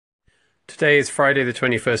Today is Friday the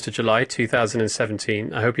 21st of July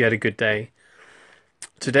 2017. I hope you had a good day.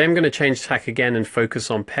 Today I'm going to change tack again and focus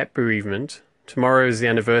on pet bereavement. Tomorrow is the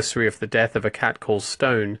anniversary of the death of a cat called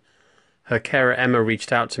Stone. Her carer Emma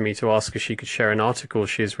reached out to me to ask if she could share an article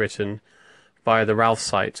she has written via the Ralph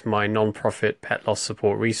site, my non-profit pet loss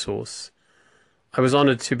support resource. I was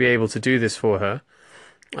honoured to be able to do this for her.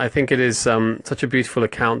 I think it is such a beautiful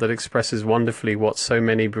account that expresses wonderfully what so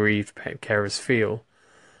many bereaved pet carers feel.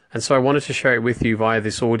 And so I wanted to share it with you via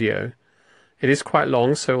this audio. It is quite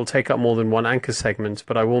long, so it will take up more than one anchor segment,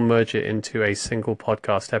 but I will merge it into a single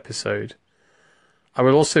podcast episode. I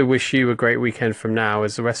will also wish you a great weekend from now,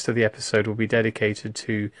 as the rest of the episode will be dedicated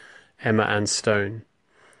to Emma and Stone.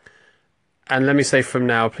 And let me say from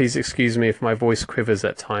now, please excuse me if my voice quivers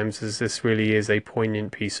at times, as this really is a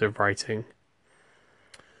poignant piece of writing.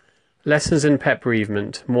 Lessons in pet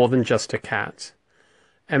bereavement, more than just a cat.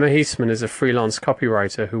 Emma Heisman is a freelance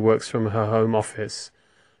copywriter who works from her home office.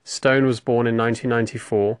 Stone was born in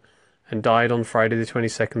 1994 and died on Friday the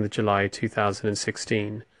 22nd of July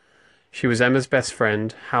 2016. She was Emma's best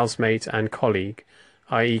friend, housemate and colleague,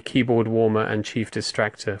 i.e. keyboard warmer and chief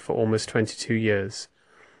distractor, for almost 22 years.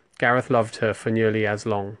 Gareth loved her for nearly as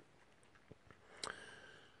long.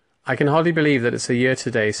 I can hardly believe that it's a year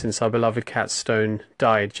today since our beloved cat Stone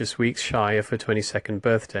died, just weeks shy of her 22nd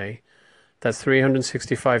birthday. That's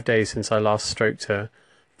 365 days since I last stroked her,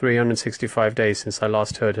 365 days since I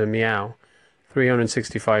last heard her meow,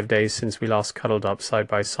 365 days since we last cuddled up side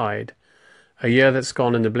by side. A year that's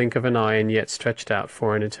gone in the blink of an eye and yet stretched out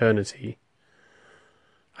for an eternity.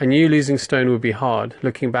 I knew losing Stone would be hard.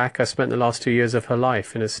 Looking back, I spent the last 2 years of her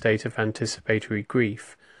life in a state of anticipatory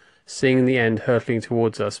grief, seeing the end hurtling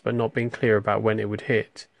towards us but not being clear about when it would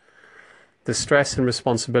hit. The stress and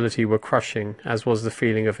responsibility were crushing, as was the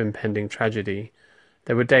feeling of impending tragedy.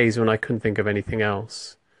 There were days when I couldn't think of anything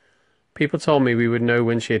else. People told me we would know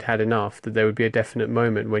when she had had enough, that there would be a definite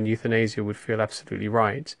moment when euthanasia would feel absolutely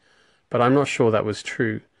right, but I'm not sure that was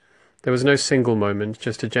true. There was no single moment,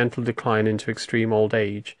 just a gentle decline into extreme old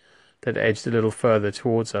age that edged a little further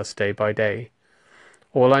towards us day by day.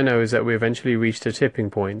 All I know is that we eventually reached a tipping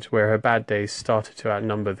point where her bad days started to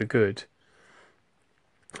outnumber the good.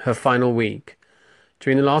 Her final week.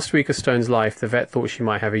 During the last week of Stone's life, the vet thought she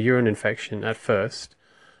might have a urine infection at first,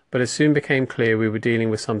 but it soon became clear we were dealing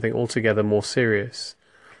with something altogether more serious.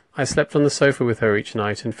 I slept on the sofa with her each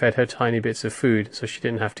night and fed her tiny bits of food so she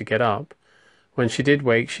didn't have to get up. When she did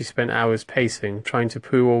wake, she spent hours pacing, trying to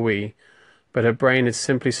poo or wee, but her brain had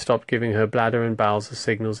simply stopped giving her bladder and bowels the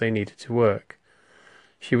signals they needed to work.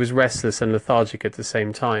 She was restless and lethargic at the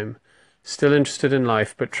same time, still interested in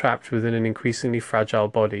life but trapped within an increasingly fragile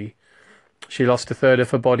body. She lost a third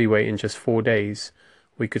of her body weight in just 4 days.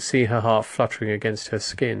 We could see her heart fluttering against her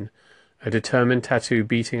skin, a determined tattoo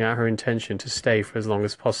beating out her intention to stay for as long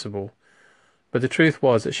as possible. But the truth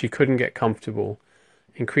was that she couldn't get comfortable.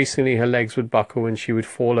 Increasingly her legs would buckle and she would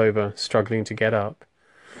fall over, struggling to get up.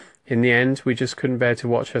 In the end, we just couldn't bear to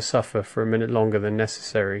watch her suffer for a minute longer than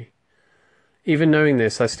necessary. Even knowing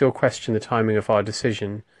this, I still question the timing of our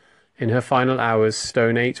decision. In her final hours,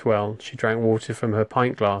 Stone ate well. She drank water from her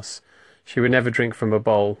pint glass. She would never drink from a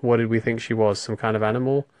bowl. What did we think she was, some kind of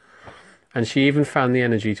animal? And she even found the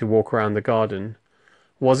energy to walk around the garden.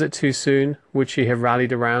 Was it too soon? Would she have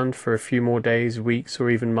rallied around for a few more days, weeks, or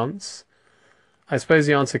even months? I suppose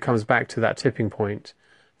the answer comes back to that tipping point.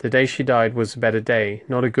 The day she died was a better day,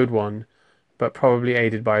 not a good one, but probably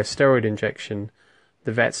aided by a steroid injection,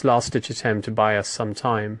 the vet's last-ditch attempt to buy us some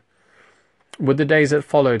time. Would the days that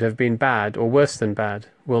followed have been bad or worse than bad?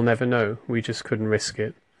 We'll never know. We just couldn't risk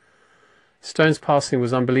it. Stone's passing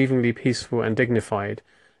was unbelievably peaceful and dignified,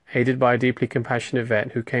 aided by a deeply compassionate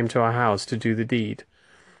vet who came to our house to do the deed.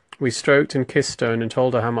 We stroked and kissed Stone and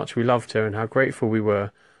told her how much we loved her and how grateful we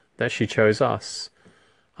were that she chose us.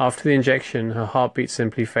 After the injection, her heartbeat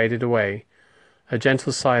simply faded away. A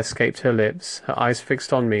gentle sigh escaped her lips, her eyes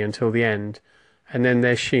fixed on me until the end, and then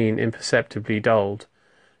their sheen imperceptibly dulled.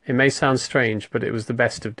 It may sound strange, but it was the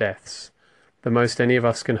best of deaths, the most any of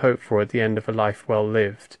us can hope for at the end of a life well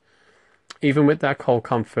lived. Even with that cold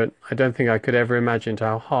comfort, I don't think I could ever imagine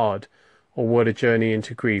how hard or what a journey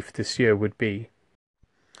into grief this year would be.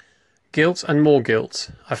 Guilt and more guilt.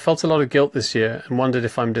 I felt a lot of guilt this year and wondered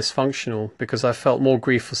if I'm dysfunctional because I felt more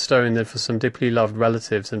grief for Stone than for some deeply loved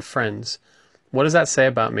relatives and friends. What does that say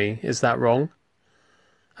about me? Is that wrong?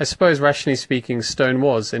 I suppose, rationally speaking, Stone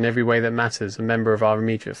was, in every way that matters, a member of our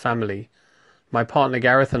immediate family. My partner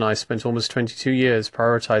Gareth and I spent almost 22 years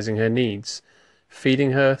prioritising her needs,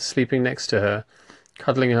 feeding her, sleeping next to her,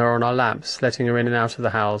 cuddling her on our laps, letting her in and out of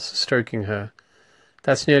the house, stroking her.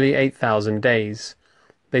 That's nearly 8,000 days.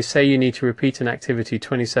 They say you need to repeat an activity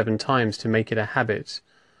 27 times to make it a habit.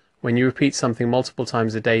 When you repeat something multiple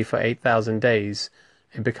times a day for 8,000 days,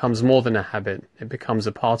 it becomes more than a habit, it becomes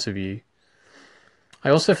a part of you. I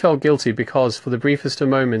also felt guilty because, for the briefest of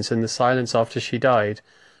moments in the silence after she died,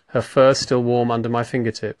 her fur still warm under my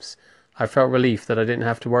fingertips, I felt relief that I didn't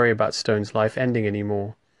have to worry about Stone's life ending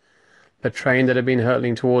anymore. The train that had been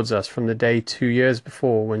hurtling towards us from the day 2 years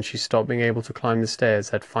before when she stopped being able to climb the stairs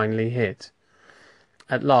had finally hit.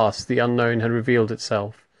 At last, the unknown had revealed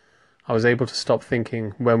itself. I was able to stop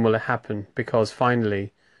thinking, when will it happen, because,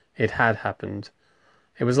 finally, it had happened.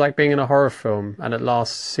 It was like being in a horror film, and at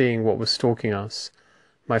last seeing what was stalking us.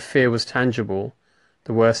 My fear was tangible.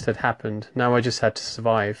 The worst had happened. Now I just had to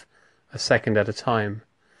survive, a second at a time.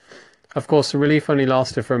 Of course, the relief only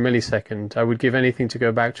lasted for a millisecond. I would give anything to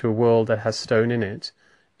go back to a world that has Stone in it,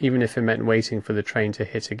 even if it meant waiting for the train to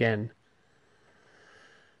hit again.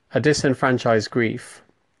 A disenfranchised grief.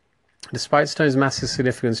 Despite Stone's massive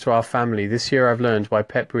significance to our family, this year I've learned why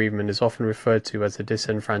pet bereavement is often referred to as a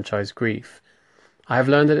disenfranchised grief. I have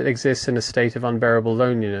learned that it exists in a state of unbearable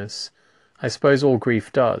loneliness. I suppose all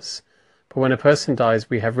grief does. But when a person dies,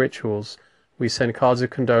 we have rituals. We send cards of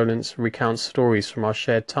condolence, recount stories from our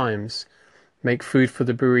shared times, make food for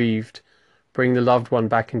the bereaved, bring the loved one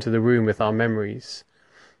back into the room with our memories.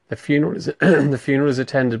 The funeral is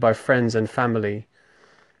attended by friends and family.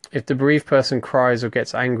 If the bereaved person cries or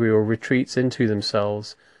gets angry or retreats into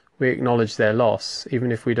themselves, we acknowledge their loss,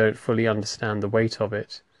 even if we don't fully understand the weight of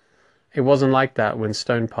it. It wasn't like that when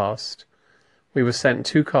Stone passed. We were sent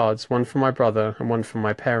 2 cards, one from my brother and one from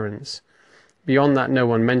my parents. Beyond that, no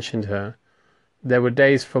one mentioned her. There were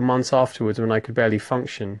days for months afterwards when I could barely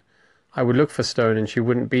function. I would look for Stone and she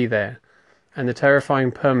wouldn't be there, and the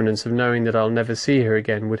terrifying permanence of knowing that I'll never see her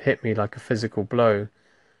again would hit me like a physical blow.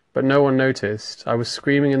 But no one noticed. I was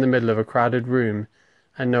screaming in the middle of a crowded room,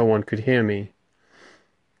 and no one could hear me.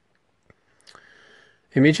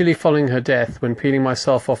 Immediately following her death, when peeling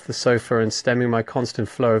myself off the sofa and stemming my constant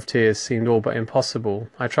flow of tears seemed all but impossible,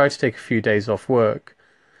 I tried to take a few days off work.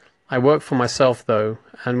 I worked for myself, though,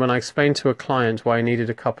 and when I explained to a client why I needed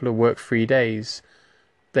a couple of work-free days,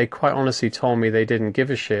 they quite honestly told me they didn't give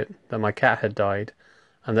a shit that my cat had died,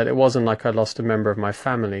 and that it wasn't like I'd lost a member of my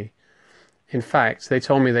family. In fact, they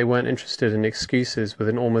told me they weren't interested in excuses with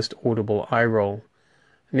an almost audible eye roll.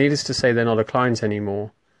 Needless to say, they're not a client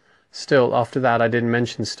anymore. Still, after that I didn't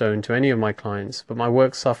mention Stone to any of my clients, but my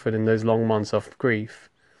work suffered in those long months of grief.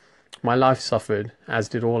 My life suffered, as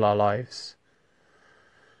did all our lives.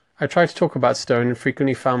 I tried to talk about Stone and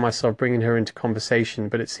frequently found myself bringing her into conversation,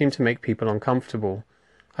 but it seemed to make people uncomfortable.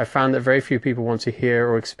 I found that very few people want to hear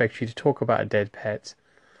or expect you to talk about a dead pet.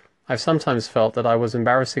 I've sometimes felt that I was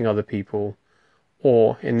embarrassing other people,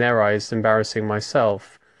 or, in their eyes, embarrassing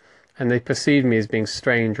myself, and they perceived me as being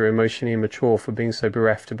strange or emotionally immature for being so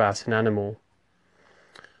bereft about an animal.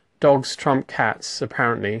 Dogs trump cats,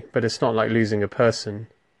 apparently, but it's not like losing a person.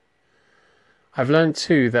 I've learned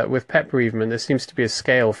too that with pet bereavement there seems to be a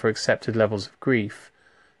scale for accepted levels of grief.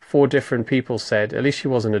 4 different people said, at least she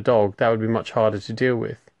wasn't a dog, that would be much harder to deal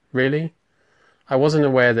with. Really? I wasn't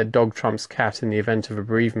aware that dog trumps cat in the event of a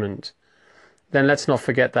bereavement. Then let's not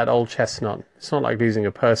forget that old chestnut. It's not like losing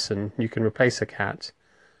a person, you can replace a cat.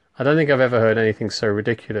 I don't think I've ever heard anything so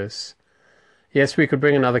ridiculous. Yes, we could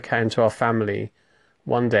bring another cat into our family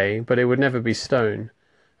one day, but it would never be Stone.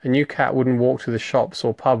 A new cat wouldn't walk to the shops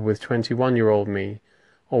or pub with 21-year-old me,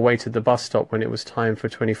 or wait at the bus stop when it was time for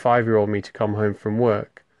 25-year-old me to come home from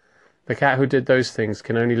work. The cat who did those things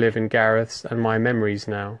can only live in Gareth's and my memories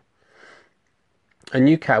now. A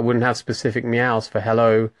new cat wouldn't have specific meows for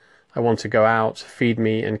hello, I want to go out, feed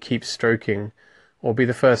me and keep stroking, or be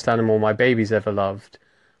the first animal my babies ever loved.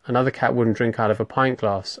 Another cat wouldn't drink out of a pint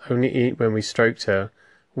glass, only eat when we stroked her,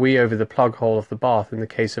 wee over the plug hole of the bath in the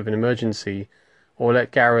case of an emergency, or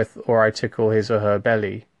let Gareth or I tickle his or her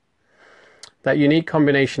belly. That unique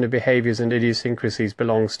combination of behaviours and idiosyncrasies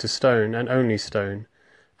belongs to Stone, and only Stone.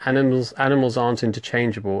 Animals aren't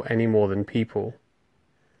interchangeable any more than people.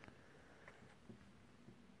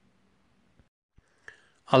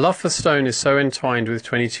 Our love for Stone is so entwined with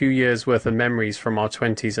 22 years' worth of memories from our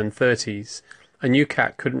 20s and 30s. A new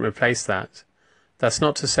cat couldn't replace that. That's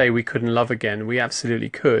not to say we couldn't love again. We absolutely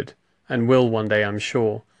could, and will one day, I'm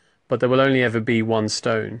sure. But there will only ever be one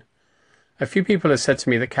Stone. A few people have said to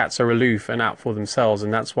me that cats are aloof and out for themselves,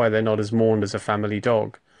 and that's why they're not as mourned as a family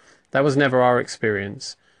dog. That was never our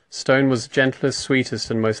experience. Stone was the gentlest, sweetest,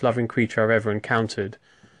 and most loving creature I've ever encountered.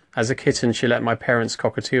 As a kitten, she let my parents'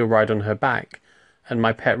 cockatiel ride on her back, and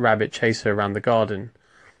my pet rabbit chase her around the garden.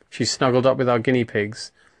 She snuggled up with our guinea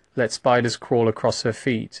pigs, let spiders crawl across her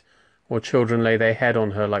feet, or children lay their head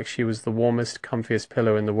on her like she was the warmest, comfiest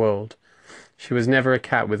pillow in the world. She was never a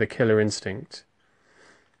cat with a killer instinct.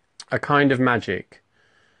 A kind of magic.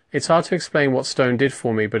 It's hard to explain what Stone did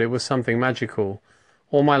for me, but it was something magical.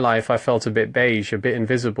 All my life I felt a bit beige, a bit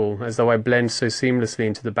invisible, as though I blend so seamlessly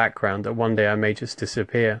into the background that one day I may just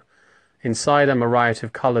disappear. Inside I'm a riot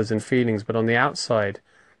of colours and feelings, but on the outside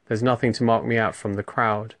there's nothing to mark me out from the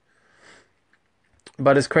crowd.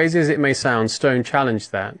 But as crazy as it may sound, Stone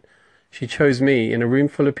challenged that. She chose me. In a room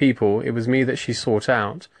full of people, it was me that she sought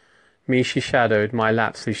out. Me she shadowed, my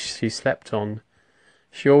laps she slept on.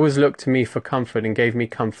 She always looked to me for comfort and gave me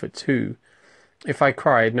comfort too. If I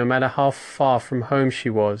cried, no matter how far from home she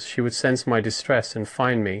would sense my distress and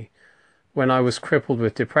find me. When I was crippled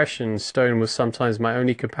with depression, Stone was sometimes my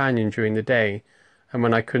only companion during the day, and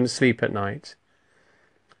when I couldn't sleep at night.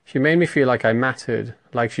 She made me feel like I mattered,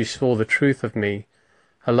 like she saw the truth of me.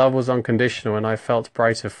 Her love was unconditional, and I felt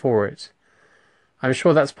brighter for it. I'm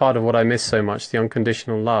sure that's part of what I miss so much, the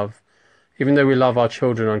unconditional love. Even though we love our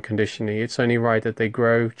children unconditionally, it's only right that they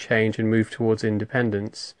grow, change, and move towards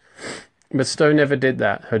independence. But Stone never did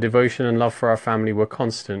that. Her devotion and love for our family were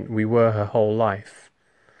constant. We were her whole life.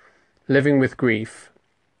 Living with grief.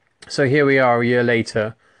 So here we are a year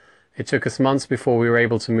later. It took us months before we were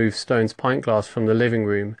able to move Stone's pint glass from the living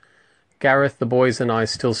room. Gareth, the boys, and I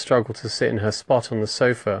still struggle to sit in her spot on the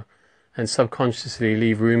sofa and subconsciously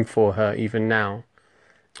leave room for her even now.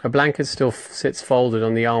 Her blanket still sits folded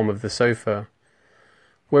on the arm of the sofa.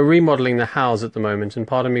 We're remodeling the house at the moment, and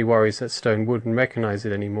part of me worries that Stone wouldn't recognize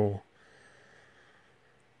it anymore.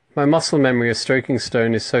 My muscle memory of stroking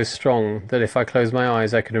Stone is so strong that if I close my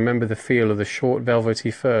eyes I can remember the feel of the short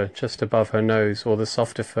velvety fur just above her nose or the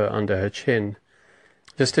softer fur under her chin.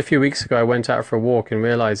 Just a few weeks ago I went out for a walk and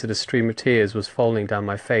realized that a stream of tears was falling down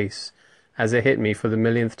my face as it hit me for the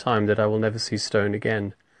millionth time that I will never see Stone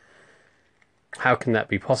again. How can that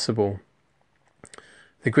be possible?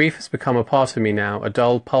 The grief has become a part of me now, a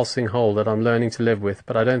dull, pulsing hole that I'm learning to live with,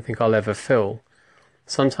 but I don't think I'll ever fill.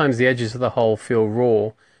 Sometimes the edges of the hole feel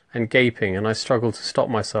raw and gaping, and I struggle to stop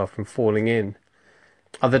myself from falling in.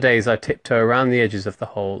 Other days I tiptoe around the edges of the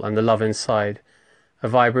hole, and the love inside, a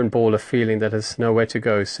vibrant ball of feeling that has nowhere to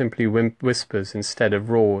go, simply whispers instead of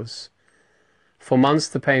roars. For months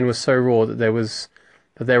the pain was so raw that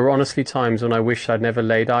there were honestly times when I wished I'd never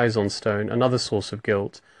laid eyes on Stone, another source of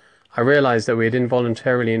guilt. I realized that we had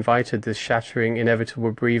involuntarily invited this shattering,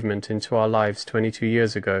 inevitable bereavement into our lives 22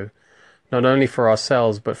 years ago, not only for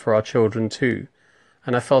ourselves but for our children too,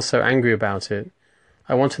 and I felt so angry about it.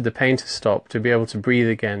 I wanted the pain to stop, to be able to breathe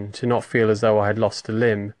again, to not feel as though I had lost a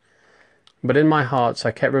limb. But in my heart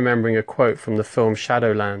I kept remembering a quote from the film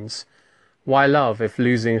Shadowlands. Why love if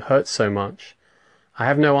losing hurts so much? I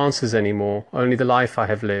have no answers anymore, only the life I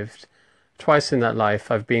have lived. Twice in that life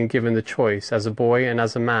I've been given the choice, as a boy and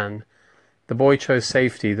as a man. The boy chose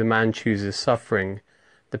safety, the man chooses suffering.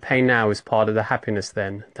 The pain now is part of the happiness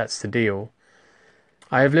then, that's the deal.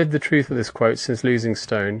 I have lived the truth of this quote since losing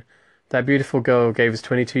Stone. That beautiful girl gave us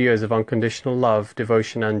 22 years of unconditional love,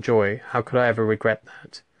 devotion and joy. How could I ever regret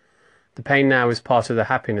that? The pain now is part of the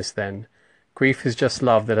happiness then. Grief is just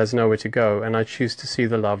love that has nowhere to go, and I choose to see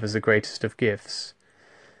the love as the greatest of gifts.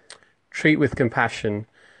 Treat with compassion.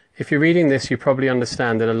 If you're reading this, you probably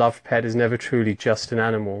understand that a loved pet is never truly just an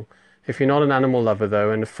animal. If you're not an animal lover,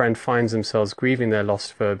 though, and a friend finds themselves grieving their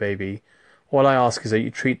lost fur baby, all I ask is that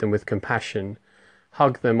you treat them with compassion.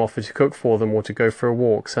 Hug them, offer to cook for them or to go for a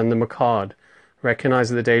walk, send them a card. Recognize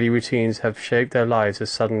that the daily routines have shaped their lives as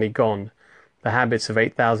suddenly gone. The habits of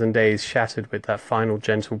 8,000 days shattered with that final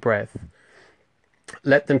gentle breath.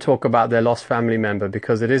 Let them talk about their lost family member,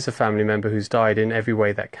 because it is a family member who's died in every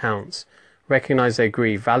way that counts. Recognize their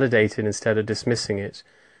grief, validate it instead of dismissing it.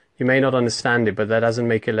 You may not understand it, but that doesn't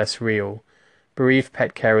make it less real. Bereaved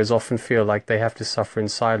pet carers often feel like they have to suffer in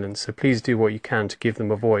silence, so please do what you can to give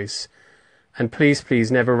them a voice. And please,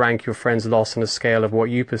 please never rank your friend's loss on a scale of what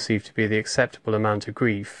you perceive to be the acceptable amount of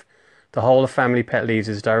grief. The whole of family pet leaves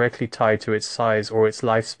is directly tied to its size or its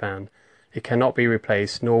lifespan. It cannot be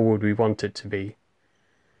replaced, nor would we want it to be.